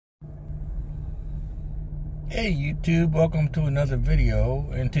Hey YouTube, welcome to another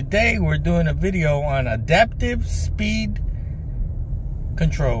video, and today we're doing a video on adaptive speed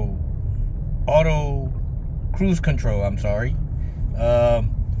control, auto cruise control, I'm sorry.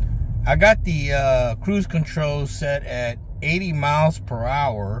 I got the cruise control set at 80 miles per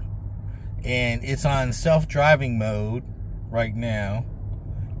hour and it's on self-driving mode right now,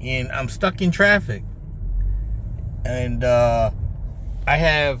 and I'm stuck in traffic, and I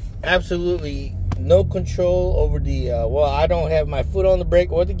have absolutely no control over the well, I don't have my foot on the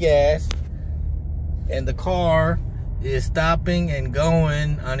brake or the gas, and the car is stopping and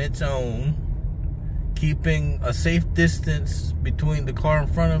going on its own, keeping a safe distance between the car in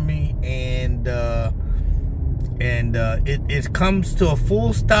front of me, and it comes to a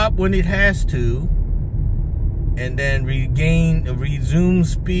full stop when it has to, and then resume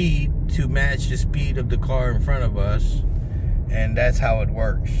speed to match the speed of the car in front of us, and that's how it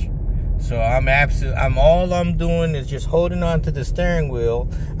works. So all I'm doing is just holding on to the steering wheel.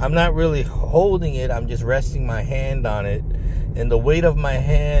 I'm not really holding it, I'm just resting my hand on it. And the weight of my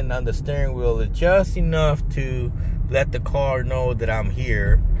hand on the steering wheel is just enough to let the car know that I'm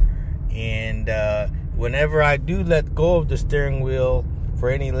here. And whenever I do let go of the steering wheel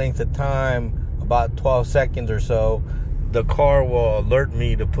for any length of time, about 12 seconds or so, the car will alert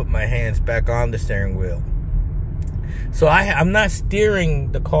me to put my hands back on the steering wheel. So I'm not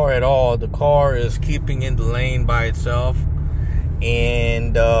steering the car at all. The car is keeping in the lane by itself,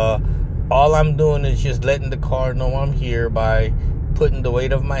 and all I'm doing is just letting the car know I'm here by putting the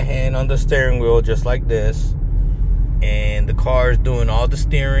weight of my hand on the steering wheel just like this, and the car is doing all the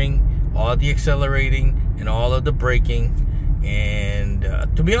steering, all the accelerating, and all of the braking. And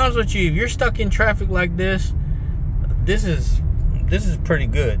to be honest with you, if you're stuck in traffic like this, this is pretty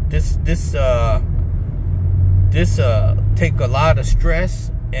good. This take a lot of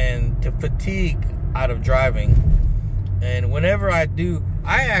stress and the fatigue out of driving. And whenever I do,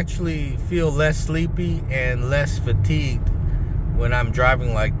 I actually feel less sleepy and less fatigued when I'm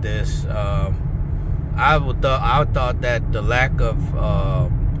driving like this. I thought that the lack of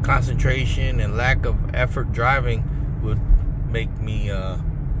concentration and lack of effort driving would make me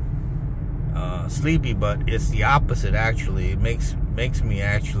sleepy, but it's the opposite. Actually, it makes me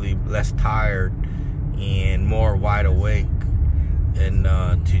actually less tired and more wide awake, and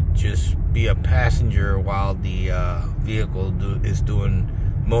to just be a passenger while the vehicle is doing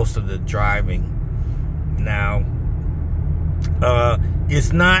most of the driving. Now,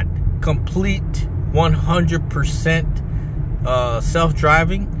 it's not complete 100%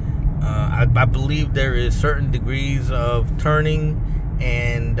 self-driving. I believe there is certain degrees of turning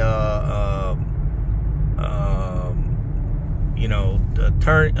and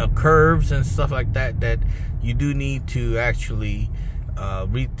curves and stuff like that you do need to actually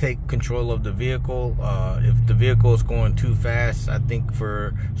retake control of the vehicle. If the vehicle is going too fast, I think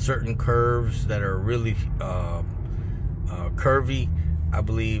for certain curves that are really curvy, I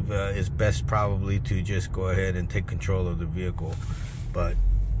believe it's best probably to just go ahead and take control of the vehicle. But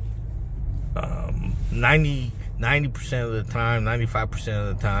 90% of the time, 95%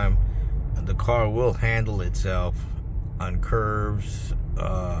 of the time, the car will handle itself on curves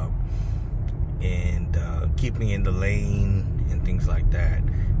and keeping in the lane and things like that.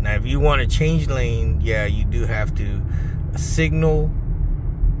 Now, if you want to change lane, yeah, you do have to signal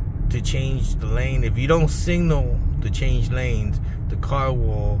to change the lane. If you don't signal to change lanes, the car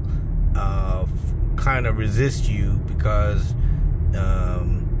will kind of resist you, because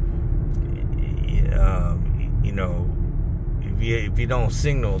if you don't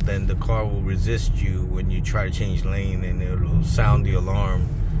signal, then the car will resist you when you try to change lane, and it'll sound the alarm,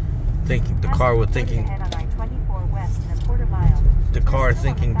 thinking the car thinking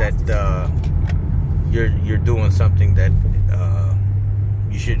that you're doing something that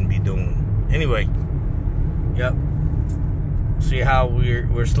you shouldn't be doing. Anyway, yep. See how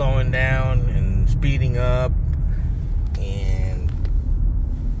we're slowing down and speeding up, and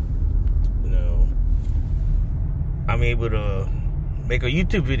I'm able to make a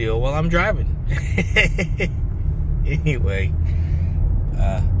YouTube video while I'm driving. Anyway,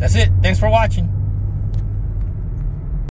 that's it. Thanks for watching.